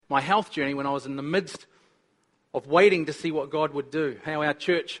my health journey when I was in the midst of waiting to see what God would do. How our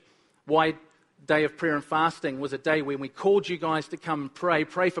church-wide day of prayer and fasting was a day when we called you guys to come and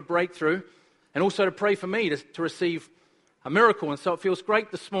pray for breakthrough, and also to pray for me to receive a miracle. And so it feels great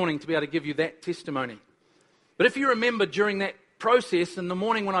this morning to be able to give you that testimony. But if you remember, during that process, in the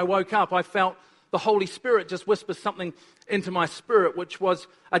morning when I woke up, I felt the Holy Spirit just whisper something into my spirit, which was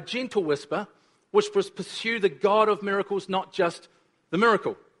a gentle whisper, which was pursue the God of miracles, not just the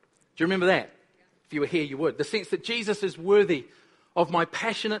miracle. Do you remember that? If you were here, you would. The sense that Jesus is worthy of my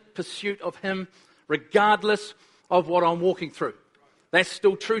passionate pursuit of Him, regardless of what I'm walking through. That's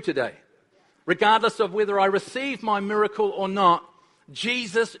still true today. Regardless of whether I receive my miracle or not,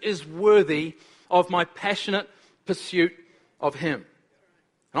 Jesus is worthy of my passionate pursuit of Him.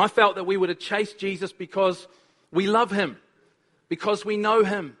 And I felt that we were to chase Jesus because we love Him, because we know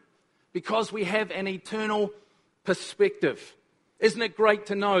Him, because we have an eternal perspective. Isn't it great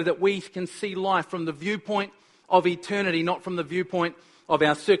to know that we can see life from the viewpoint of eternity, not from the viewpoint of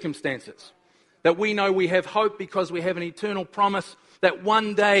our circumstances? That we know we have hope because we have an eternal promise that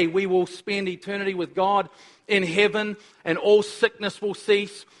one day we will spend eternity with God in heaven, and all sickness will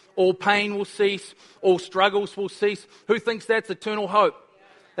cease, all pain will cease, all struggles will cease. Who thinks that's eternal hope?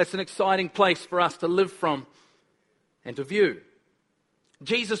 That's an exciting place for us to live from and to view.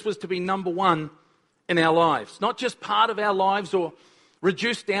 Jesus was to be number one in our lives, not just part of our lives or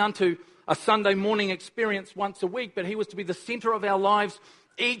reduced down to a Sunday morning experience once a week, but He was to be the center of our lives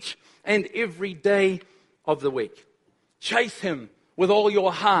each and every day of the week. Chase Him with all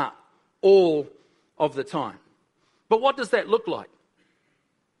your heart, all of the time. But what does that look like?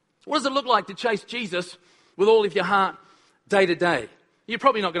 What does it look like to chase Jesus with all of your heart day to day? You're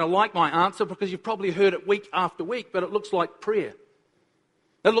probably not going to like my answer because you've probably heard it week after week, but it looks like prayer.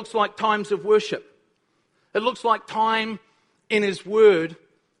 It looks like times of worship. It looks like time in His Word,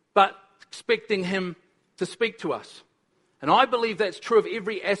 but expecting Him to speak to us. And I believe that's true of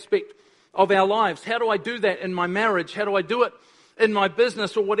every aspect of our lives. How do I do that in my marriage? How do I do it in my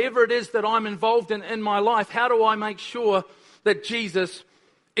business, or whatever it is that I'm involved in my life? How do I make sure that Jesus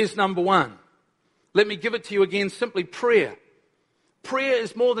is number one? Let me give it to you again, simply prayer. Prayer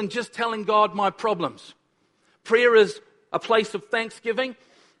is more than just telling God my problems. Prayer is a place of thanksgiving,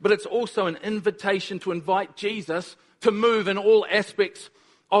 but it's also an invitation to invite Jesus to move in all aspects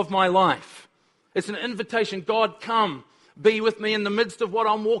of my life. It's an invitation, God, come, be with me in the midst of what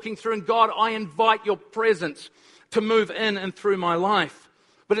I'm walking through. And God, I invite your presence to move in and through my life.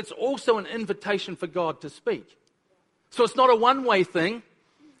 But it's also an invitation for God to speak. So it's not a one-way thing.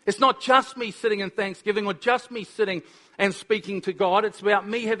 It's not just me sitting in thanksgiving or just me sitting and speaking to God. It's about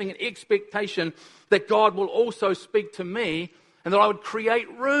me having an expectation that God will also speak to me, and that I would create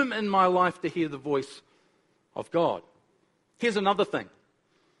room in my life to hear the voice of God. Here's another thing.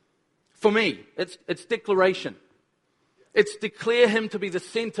 For me, it's declaration. It's declare Him to be the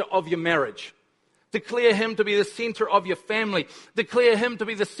center of your marriage. Declare Him to be the center of your family. Declare Him to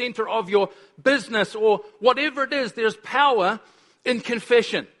be the center of your business, or whatever it is. There's power in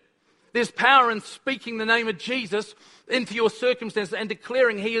confession. There's power in speaking the name of Jesus into your circumstances and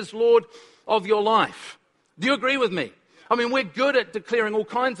declaring He is Lord of your life. Do you agree with me? I mean, we're good at declaring all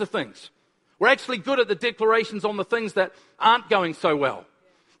kinds of things. We're actually good at the declarations on the things that aren't going so well,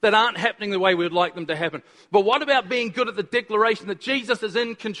 that aren't happening the way we would like them to happen. But what about being good at the declaration that Jesus is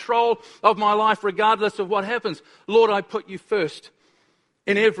in control of my life regardless of what happens? Lord, I put you first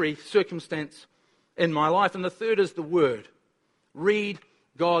in every circumstance in my life. And the third is the Word. Read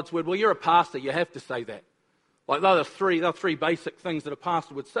God's Word. Well, you're a pastor, you have to say that. Like they're three basic things that a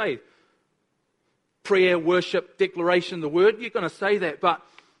pastor would say. Prayer, worship, declaration, the Word. You're going to say that. But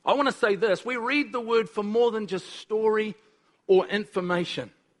I want to say this. We read the Word for more than just story or information.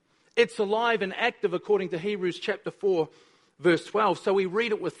 It's alive and active according to Hebrews chapter 4, verse 12. So we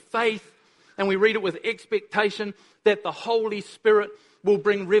read it with faith and we read it with expectation that the Holy Spirit will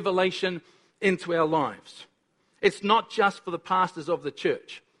bring revelation into our lives. It's not just for the pastors of the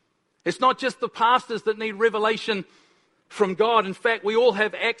church. It's not just the pastors that need revelation from God. In fact, we all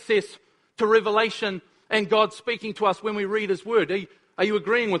have access to revelation and God speaking to us when we read His Word. Are you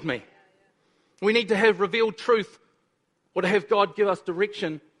agreeing with me? We need to have revealed truth, or to have God give us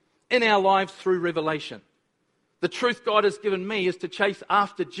direction in our lives through revelation. The truth God has given me is to chase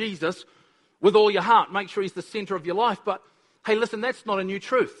after Jesus with all your heart. Make sure He's the center of your life. But hey, listen, that's not a new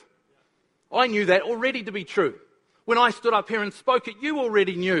truth. I knew that already to be true. When I stood up here and spoke it, you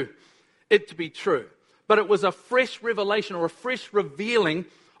already knew it to be true. But it was a fresh revelation or a fresh revealing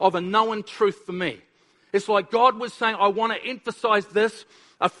of a known truth for me. It's like God was saying, I want to emphasize this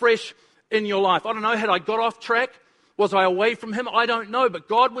afresh in your life. I don't know, had I got off track? Was I away from him? I don't know, but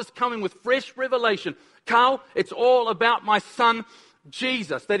God was coming with fresh revelation. Carl, it's all about my son,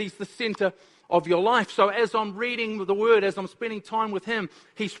 Jesus, that he's the center of your life. So as I'm reading the word, as I'm spending time with him,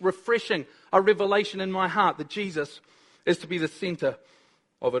 he's refreshing a revelation in my heart that Jesus is to be the center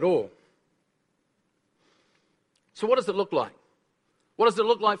of it all. So what does it look like? What does it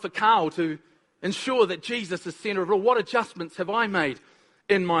look like for Carl to ensure that Jesus is center of it all? What adjustments have I made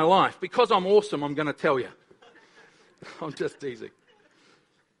in my life? Because I'm awesome, I'm going to tell you. I'm just teasing.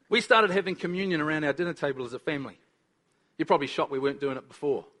 We started having communion around our dinner table as a family. You're probably shocked we weren't doing it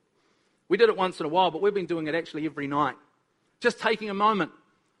before. We did it once in a while, but we've been doing it actually every night. Just taking a moment.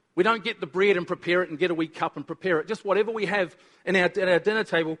 We don't get the bread and prepare it and get a wee cup and prepare it. Just whatever we have at our dinner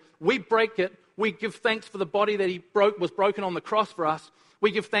table, we break it. We give thanks for the body that he was broken on the cross for us. We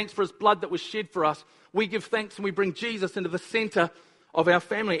give thanks for his blood that was shed for us. We give thanks and we bring Jesus into the center of our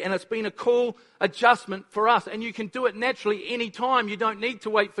family. And it's been a cool adjustment for us. And you can do it naturally any time. You don't need to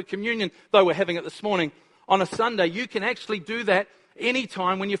wait for communion, though we're having it this morning on a Sunday. You can actually do that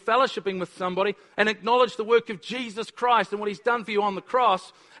anytime when you're fellowshipping with somebody and acknowledge the work of Jesus Christ and what he's done for you on the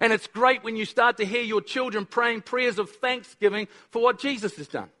cross. And it's great when you start to hear your children praying prayers of thanksgiving for what Jesus has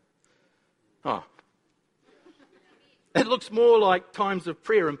done. Oh. It looks more like times of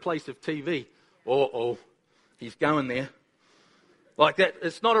prayer in place of TV. Oh, he's going there. Like that,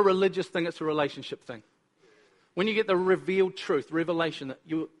 it's not a religious thing, it's a relationship thing. When you get the revealed truth, revelation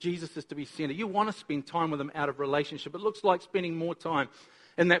that Jesus is to be center, you want to spend time with him out of relationship. It looks like spending more time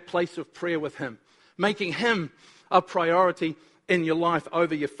in that place of prayer with him, making him a priority in your life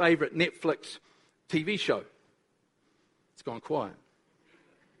over your favorite Netflix TV show. It's gone quiet.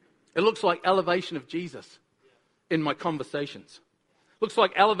 It looks like elevation of Jesus in my conversations. It looks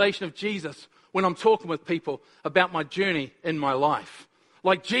like elevation of Jesus when I'm talking with people about my journey in my life.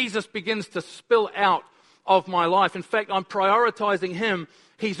 Like Jesus begins to spill out of my life. In fact, I'm prioritizing him.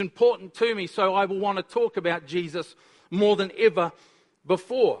 He's important to me, so I will want to talk about Jesus more than ever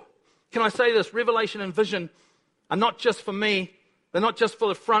before. Can I say this? Revelation and vision are not just for me. They're not just for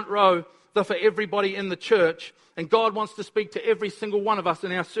the front row. They're for everybody in the church. And God wants to speak to every single one of us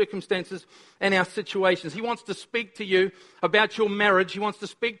in our circumstances and our situations. He wants to speak to you about your marriage. He wants to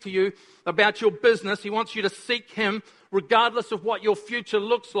speak to you about your business. He wants you to seek him regardless of what your future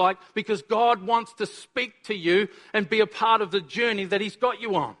looks like, because God wants to speak to you and be a part of the journey that he's got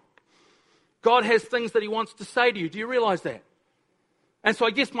you on. God has things that he wants to say to you. Do you realize that? And so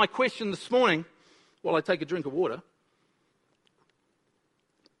I guess my question this morning, while I take a drink of water,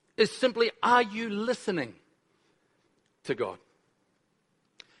 is simply, are you listening to God?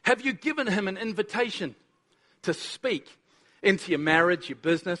 Have you given him an invitation to speak into your marriage, your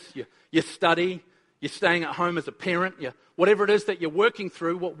business, your study, you're staying at home as a parent, whatever it is that you're working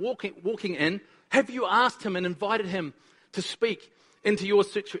through, walking in? Have you asked him and invited him to speak into your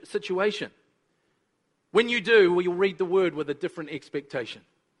situation? When you do, well, you'll read the word with a different expectation.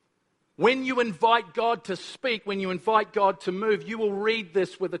 When you invite God to speak, when you invite God to move, you will read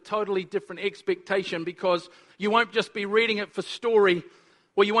this with a totally different expectation, because you won't just be reading it for story,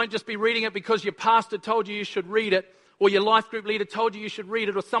 or you won't just be reading it because your pastor told you should read it, or your life group leader told you should read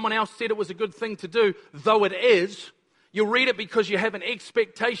it, or someone else said it was a good thing to do, though it is. You'll read it because you have an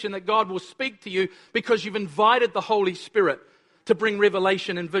expectation that God will speak to you, because you've invited the Holy Spirit to bring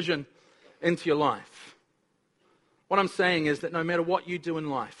revelation and vision into your life. What I'm saying is that no matter what you do in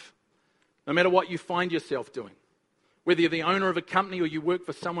life, no matter what you find yourself doing, whether you're the owner of a company or you work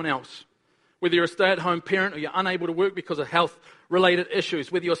for someone else, whether you're a stay-at-home parent or you're unable to work because of health-related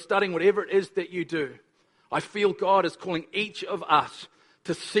issues, whether you're studying, whatever it is that you do, I feel God is calling each of us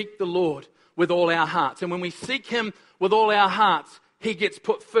to seek the Lord with all our hearts. And when we seek him with all our hearts, he gets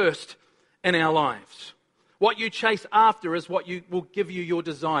put first in our lives. What you chase after is what will give you your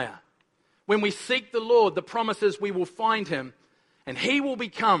desire. When we seek the Lord, the promise is we will find him, and he will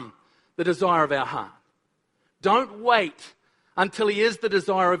become the desire of our heart. Don't wait until he is the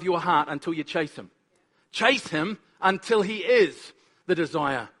desire of your heart until you chase him. Chase him until he is the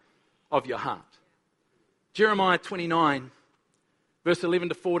desire of your heart. Jeremiah 29, verse 11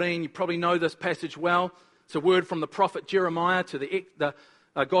 to 14, you probably know this passage well. It's a word from the prophet Jeremiah to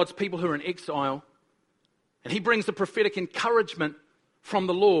God's people who are in exile. And he brings the prophetic encouragement from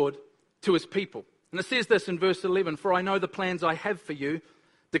the Lord to his people. And it says this in verse 11, "For I know the plans I have for you,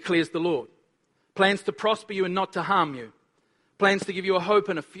 declares the Lord. Plans to prosper you and not to harm you. Plans to give you a hope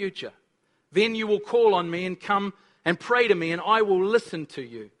and a future. Then you will call on me and come and pray to me, and I will listen to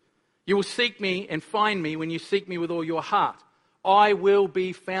you. You will seek me and find me when you seek me with all your heart. I will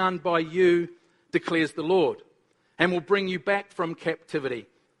be found by you, declares the Lord, and will bring you back from captivity.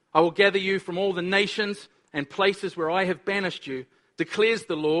 I will gather you from all the nations and places where I have banished you, declares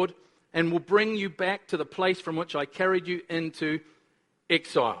the Lord, and will bring you back to the place from which I carried you into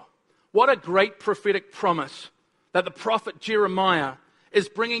exile. What a great prophetic promise that the prophet Jeremiah is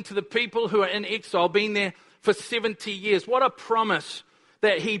bringing to the people who are in exile, been there for 70 years. What a promise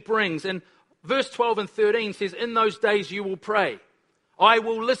that he brings. And verse 12 and 13 says, in those days you will pray. I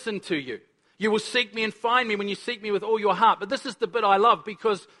will listen to you. You will seek me and find me when you seek me with all your heart. But this is the bit I love,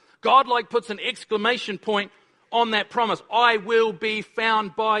 because God puts an exclamation point on that promise. I will be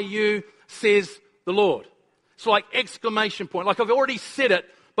found by you, says the Lord. It's like exclamation point. Like I've already said it,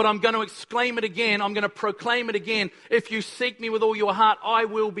 but I'm going to exclaim it again. I'm going to proclaim it again. If you seek me with all your heart, I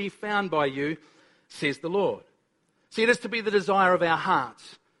will be found by you, says the Lord. See, it is to be the desire of our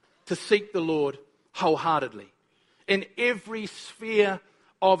hearts to seek the Lord wholeheartedly. In every sphere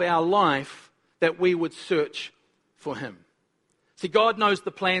of our life, that we would search for him. See, God knows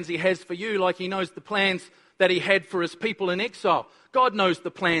the plans he has for you, like he knows the plans that he had for his people in exile. God knows the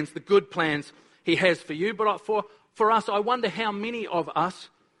plans, the good plans he has for you. But for us, I wonder how many of us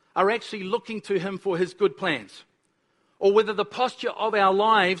are actually looking to him for his good plans. Or whether the posture of our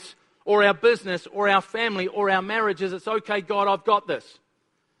lives or our business or our family or our marriages, it's okay, God, I've got this.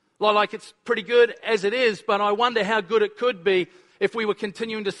 Like it's pretty good as it is, but I wonder how good it could be if we were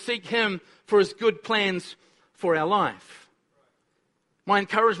continuing to seek him for his good plans for our life. My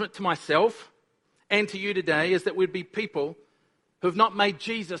encouragement to myself and to you today is that we'd be people who have not made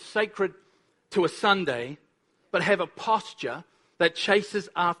Jesus sacred to a Sunday, but have a posture that chases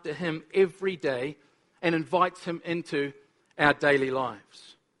after him every day and invites him into our daily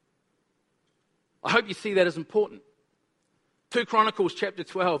lives. I hope you see that as important. 2 Chronicles chapter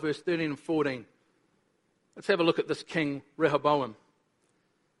 12, verse 13 and 14. Let's have a look at this King Rehoboam.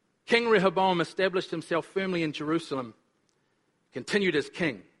 King Rehoboam established himself firmly in Jerusalem, continued as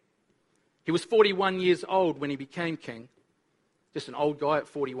king. He was 41 years old when he became king, just an old guy at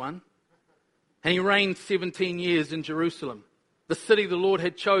 41. And he reigned 17 years in Jerusalem, the city the Lord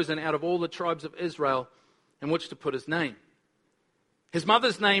had chosen out of all the tribes of Israel in which to put his name. His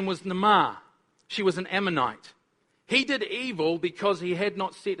mother's name was Naamah. She was an Ammonite. He did evil because he had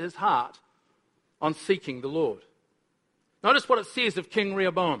not set his heart on seeking the Lord. Notice what it says of King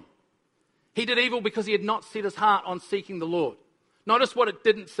Rehoboam. He did evil because he had not set his heart on seeking the Lord. Notice what it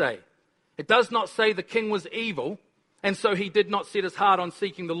didn't say. It does not say the king was evil, and so he did not set his heart on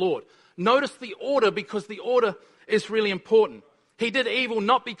seeking the Lord. Notice the order, because the order is really important. He did evil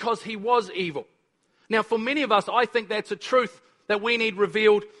not because he was evil. Now, for many of us, I think that's a truth that we need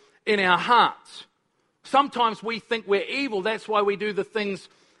revealed in our hearts. Sometimes we think we're evil, that's why we do the things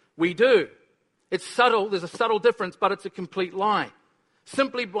we do. It's subtle, there's a subtle difference, but it's a complete lie.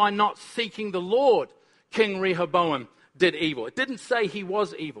 Simply by not seeking the Lord, King Rehoboam did evil. It didn't say he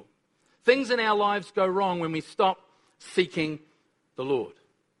was evil. Things in our lives go wrong when we stop seeking the Lord.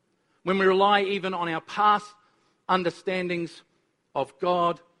 When we rely even on our past understandings of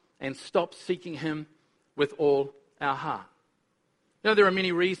God and stop seeking him with all our heart. You know, there are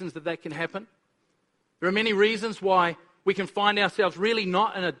many reasons that can happen. There are many reasons why we can find ourselves really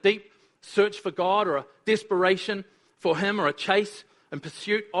not in a deep search for God or a desperation for him or a chase and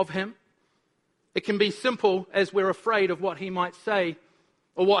pursuit of him. It can be simple as we're afraid of what he might say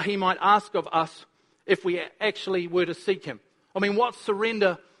or what he might ask of us if we actually were to seek him. I mean, what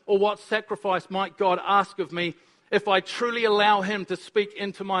surrender or what sacrifice might God ask of me if I truly allow him to speak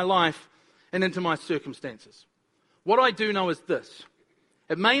into my life and into my circumstances? What I do know is this.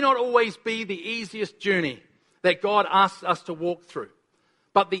 It may not always be the easiest journey that God asks us to walk through,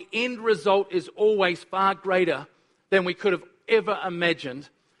 but the end result is always far greater than we could have ever imagined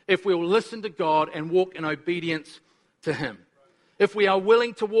if we will listen to God and walk in obedience to him. If we are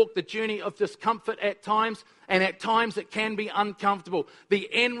willing to walk the journey of discomfort at times, and at times it can be uncomfortable, the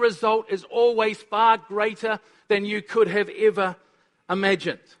end result is always far greater than you could have ever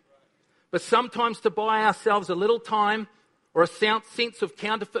imagined. But sometimes to buy ourselves a little time or a sense of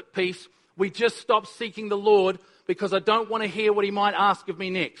counterfeit peace, we just stop seeking the Lord because I don't want to hear what he might ask of me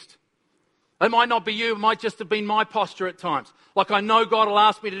next. It might not be you, it might just have been my posture at times. Like I know God will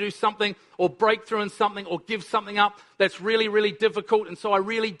ask me to do something or break through in something or give something up that's really, really difficult, and so I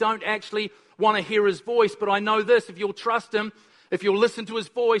really don't actually want to hear his voice. But I know this, if you'll trust him, if you'll listen to his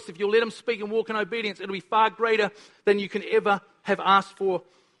voice, if you'll let him speak and walk in obedience, it'll be far greater than you can ever have asked for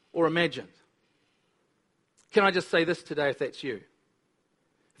or imagined. Can I just say this today if that's you?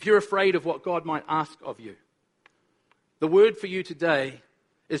 If you're afraid of what God might ask of you, the word for you today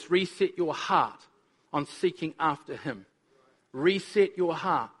is reset your heart on seeking after him. Reset your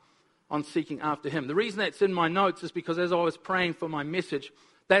heart on seeking after him. The reason that's in my notes is because as I was praying for my message,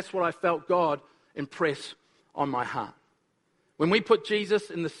 that's what I felt God impress on my heart. When we put Jesus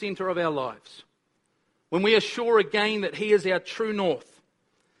in the center of our lives, when we are sure again that He is our true north,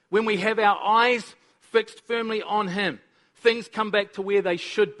 when we have our eyes fixed firmly on Him, things come back to where they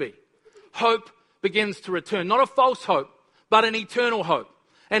should be. Hope begins to return. Not a false hope, but an eternal hope,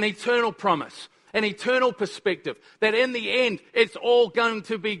 an eternal promise, an eternal perspective, that in the end, it's all going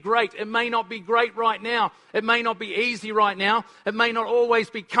to be great. It may not be great right now. It may not be easy right now. It may not always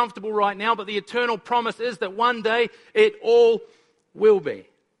be comfortable right now, but the eternal promise is that one day it all will be.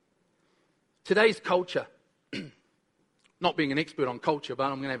 Today's culture, not being an expert on culture, but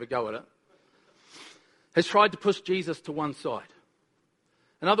I'm going to have a go at it, has tried to push Jesus to one side.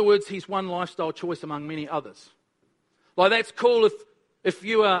 In other words, He's one lifestyle choice among many others. Like, that's cool if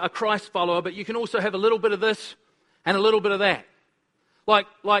you are a Christ follower, but you can also have a little bit of this and a little bit of that.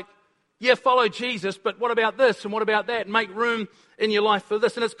 Like, yeah, follow Jesus, but what about this and what about that? And make room in your life for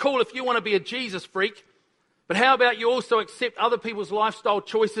this. And it's cool if you want to be a Jesus freak, but how about you also accept other people's lifestyle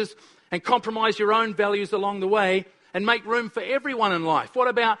choices and compromise your own values along the way and make room for everyone in life? What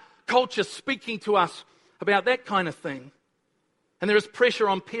about culture speaking to us about that kind of thing? And there is pressure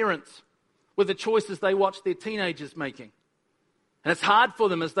on parents with the choices they watch their teenagers making. And it's hard for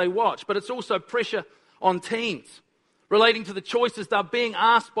them as they watch, but it's also pressure on teens relating to the choices they're being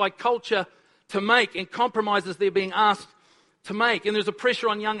asked by culture to make and compromises they're being asked to make. And there's a pressure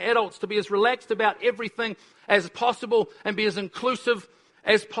on young adults to be as relaxed about everything as possible and be as inclusive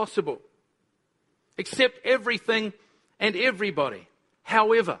as possible. Accept everything and everybody.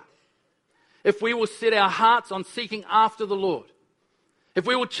 However, if we will set our hearts on seeking after the Lord, if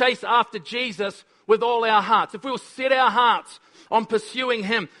we will chase after Jesus with all our hearts, if we will set our hearts on pursuing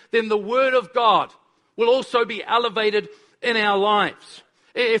Him, then the Word of God will also be elevated in our lives.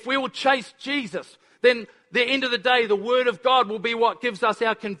 If we will chase Jesus, then the end of the day, the Word of God will be what gives us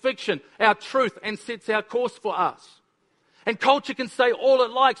our conviction, our truth, and sets our course for us. And culture can say all it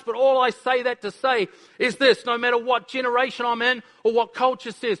likes, but all I say that to say is this: no matter what generation I'm in or what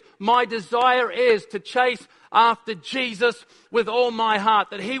culture says, my desire is to chase after Jesus with all my heart,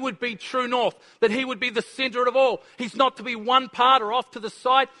 that He would be true north, that He would be the center of all. He's not to be one part or off to the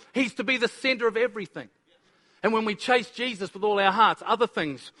side. He's to be the center of everything. And when we chase Jesus with all our hearts, other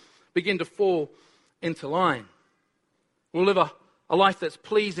things begin to fall into line. We'll live a life that's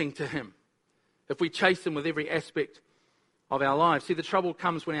pleasing to Him if we chase Him with every aspect of our lives. See, the trouble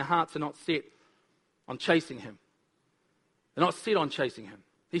comes when our hearts are not set on chasing Him. They're not set on chasing Him.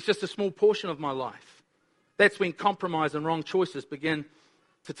 He's just a small portion of my life. That's when compromise and wrong choices begin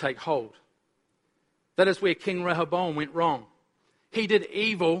to take hold. That is where King Rehoboam went wrong. He did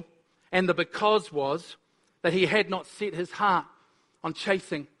evil, and the because was that he had not set his heart on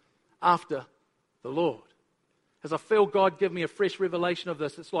chasing after the Lord. As I feel God give me a fresh revelation of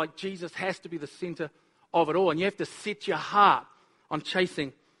this, it's like Jesus has to be the center of it all, and you have to set your heart on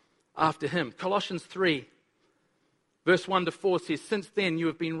chasing after Him. Colossians 3, verse 1-4 says, "Since then you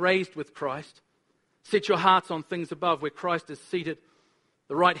have been raised with Christ. Set your hearts on things above, where Christ is seated,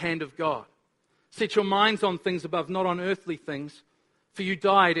 the right hand of God. Set your minds on things above, not on earthly things. For you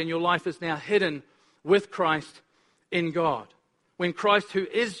died, and your life is now hidden with Christ in God. When Christ, who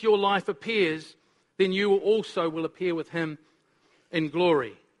is your life, appears, then you also will appear with Him in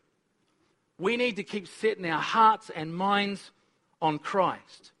glory." We need to keep setting our hearts and minds on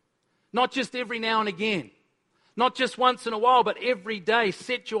Christ. Not just every now and again. Not just once in a while, but every day.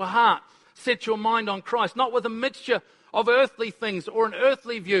 Set your heart, set your mind on Christ. Not with a mixture of earthly things or an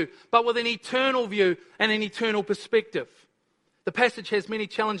earthly view, but with an eternal view and an eternal perspective. The passage has many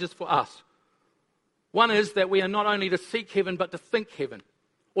challenges for us. One is that we are not only to seek heaven, but to think heaven.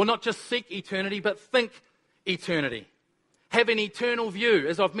 Or not just seek eternity, but think eternity. Have an eternal view,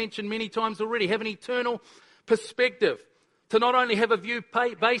 as I've mentioned many times already. Have an eternal perspective. To not only have a view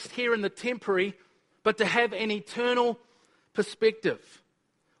based here in the temporary, but to have an eternal perspective.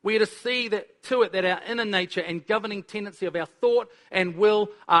 We are to see to it that our inner nature and governing tendency of our thought and will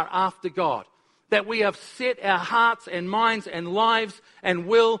are after God. That we have set our hearts and minds and lives and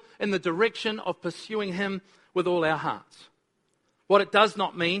will in the direction of pursuing Him with all our hearts. What it does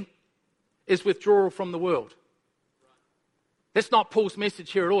not mean is withdrawal from the world. That's not Paul's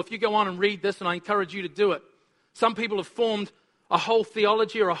message here at all. If you go on and read this, and I encourage you to do it, some people have formed a whole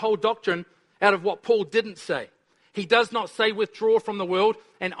theology or a whole doctrine out of what Paul didn't say. He does not say withdraw from the world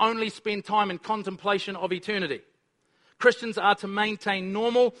and only spend time in contemplation of eternity. Christians are to maintain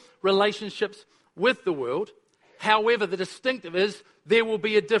normal relationships with the world. However, the distinctive is there will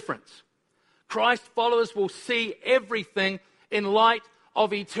be a difference. Christ followers will see everything in light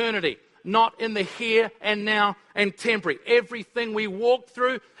of eternity. not in the here and now and temporary. Everything we walk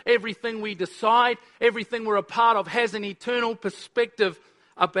through, everything we decide, everything we're a part of has an eternal perspective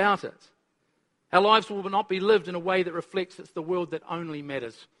about it. Our lives will not be lived in a way that reflects it's the world that only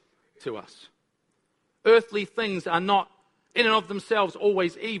matters to us. Earthly things are not in and of themselves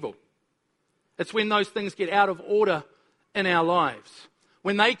always evil. It's when those things get out of order in our lives.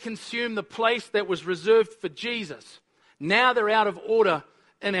 When they consume the place that was reserved for Jesus, now they're out of order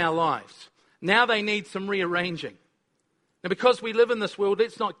in our lives. Now they need some rearranging. Now, because we live in this world,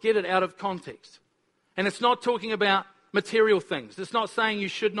 let's not get it out of context. And it's not talking about material things. It's not saying you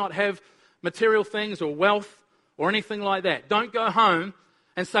should not have material things or wealth or anything like that. Don't go home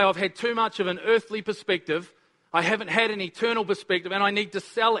and say, I've had too much of an earthly perspective, I haven't had an eternal perspective, and I need to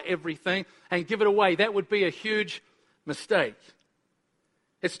sell everything and give it away. That would be a huge mistake.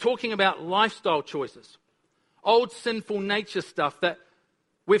 It's talking about lifestyle choices, old sinful nature stuff that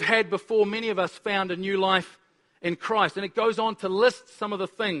we've had before many of us found a new life in Christ. And it goes on to list some of the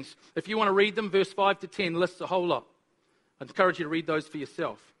things. If you want to read them, verse 5 to 10 lists a whole lot. I encourage you to read those for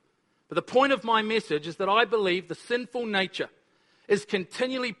yourself. But the point of my message is that I believe the sinful nature is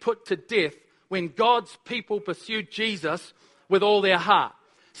continually put to death when God's people pursue Jesus with all their heart.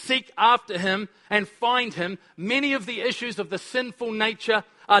 Seek after him and find him. Many of the issues of the sinful nature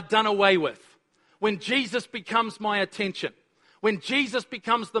are done away with. When Jesus becomes my attention, when Jesus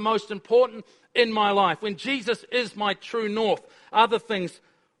becomes the most important in my life, when Jesus is my true north, other things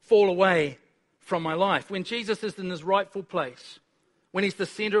fall away from my life. When Jesus is in his rightful place, when he's the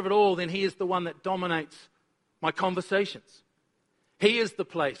center of it all, then he is the one that dominates my conversations. He is the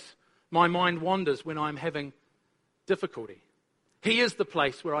place my mind wanders when I'm having difficulty. He is the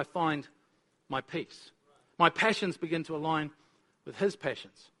place where I find my peace. My passions begin to align with his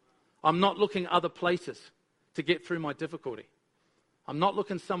passions. I'm not looking other places to get through my difficulty. I'm not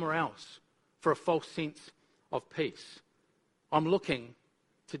looking somewhere else for a false sense of peace. I'm looking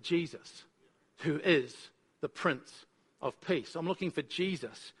to Jesus, who is the Prince of Peace. I'm looking for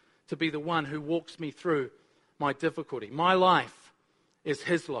Jesus to be the one who walks me through my difficulty. My life is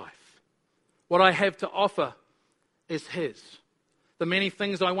his life. What I have to offer is his. The many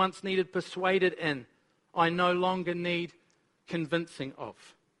things I once needed persuaded in, I no longer need convincing of.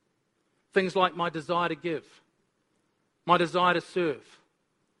 Things like my desire to give, my desire to serve,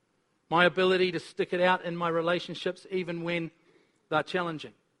 my ability to stick it out in my relationships even when they're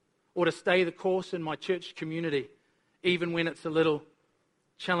challenging, or to stay the course in my church community even when it's a little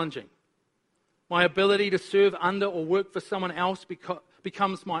challenging. My ability to serve under or work for someone else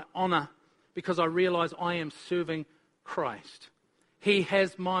becomes my honor because I realize I am serving Christ. He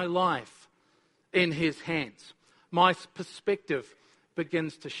has my life in his hands. My perspective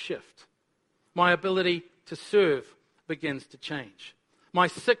begins to shift. My ability to serve begins to change. My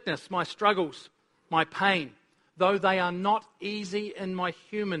sickness, my struggles, my pain, though they are not easy in my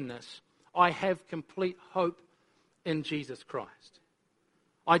humanness, I have complete hope in Jesus Christ.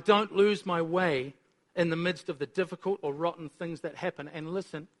 I don't lose my way in the midst of the difficult or rotten things that happen. And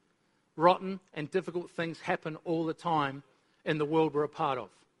listen, rotten and difficult things happen all the time in the world we're a part of.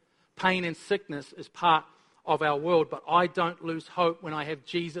 Pain and sickness is part of our world, but I don't lose hope when I have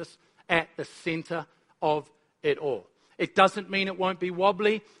Jesus at the center of it all. It doesn't mean it won't be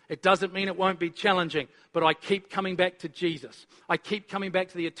wobbly. It doesn't mean it won't be challenging. But I keep coming back to Jesus. I keep coming back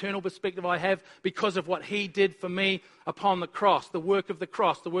to the eternal perspective I have because of what he did for me upon the cross, the work of the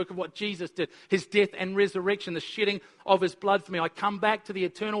cross, the work of what Jesus did, his death and resurrection, the shedding of his blood for me. I come back to the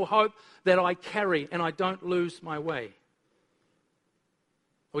eternal hope that I carry and I don't lose my way.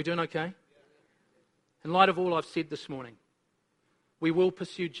 Are we doing okay? In light of all I've said this morning, we will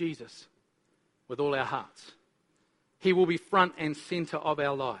pursue Jesus with all our hearts. He will be front and center of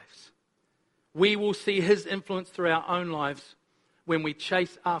our lives. We will see his influence through our own lives when we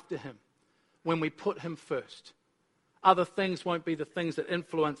chase after him, when we put him first. Other things won't be the things that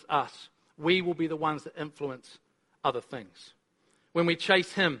influence us. We will be the ones that influence other things. When we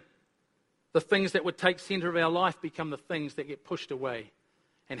chase him, the things that would take center of our life become the things that get pushed away,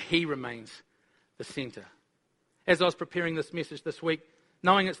 and he remains the center. As I was preparing this message this week,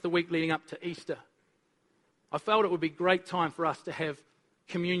 knowing it's the week leading up to Easter, I felt it would be a great time for us to have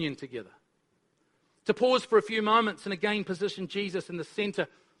communion together. To pause for a few moments and again position Jesus in the center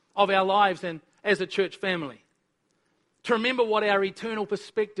of our lives and as a church family. To remember what our eternal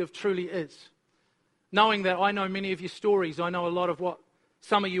perspective truly is. Knowing that I know many of your stories. I know a lot of what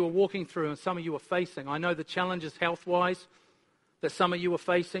some of you are walking through and some of you are facing. I know the challenges health-wise that some of you are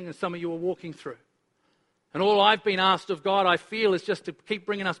facing and some of you are walking through. And all I've been asked of God, I feel, is just to keep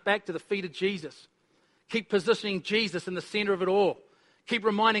bringing us back to the feet of Jesus. Keep positioning Jesus in the center of it all. Keep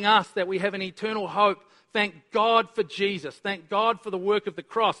reminding us that we have an eternal hope. Thank God for Jesus. Thank God for the work of the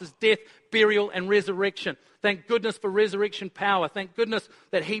cross, his death, burial, and resurrection. Thank goodness for resurrection power. Thank goodness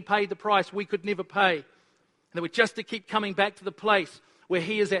that he paid the price we could never pay. And that we're just to keep coming back to the place where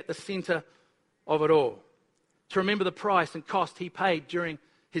he is at the center of it all. To remember the price and cost he paid during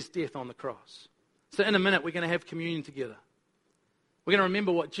his death on the cross. So in a minute, we're going to have communion together. We're going to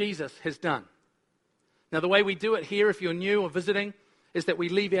remember what Jesus has done. Now, the way we do it here, if you're new or visiting, is that we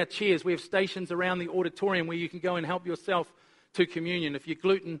leave our chairs. We have stations around the auditorium where you can go and help yourself to communion. If you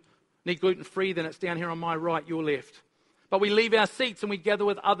need gluten-free, then it's down here on my right, your left. But we leave our seats and we gather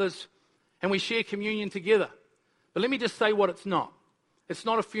with others and we share communion together. But let me just say what it's not. It's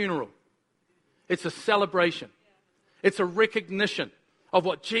not a funeral. It's a celebration. It's a recognition of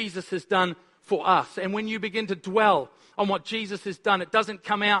what Jesus has done for us. And when you begin to dwell on what Jesus has done, it doesn't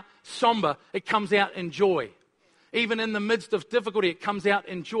come out somber, it comes out in joy. Even in the midst of difficulty, it comes out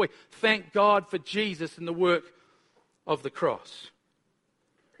in joy. Thank God for Jesus and the work of the cross.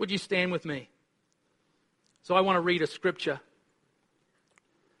 Would you stand with me? So I want to read a scripture.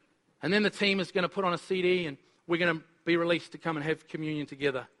 And then the team is going to put on a CD and we're going to be released to come and have communion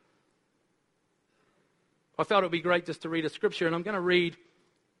together. I felt it would be great just to read a scripture, and I'm going to read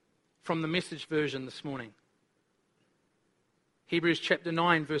from the Message version this morning. Hebrews chapter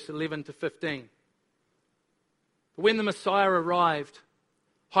 9, verse 11 to 15. When the Messiah arrived,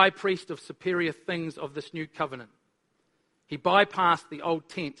 high priest of superior things of this new covenant, he bypassed the old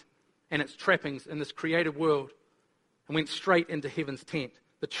tent and its trappings in this created world and went straight into heaven's tent,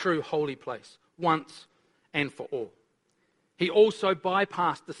 the true holy place, once and for all. He also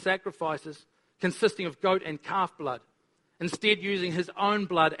bypassed the sacrifices consisting of goat and calf blood, instead using his own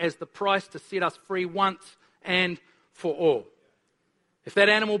blood as the price to set us free once and for all. If that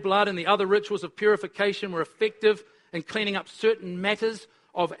animal blood and the other rituals of purification were effective in cleaning up certain matters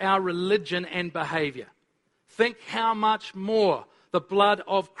of our religion and behavior, think how much more the blood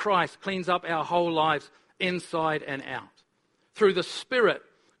of Christ cleans up our whole lives inside and out. Through the Spirit,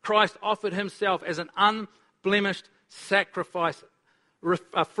 Christ offered himself as an unblemished sacrifice,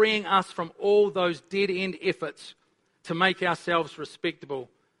 freeing us from all those dead-end efforts to make ourselves respectable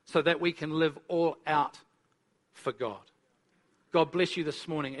so that we can live all out for God. God bless you this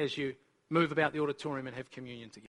morning as you move about the auditorium and have communion together.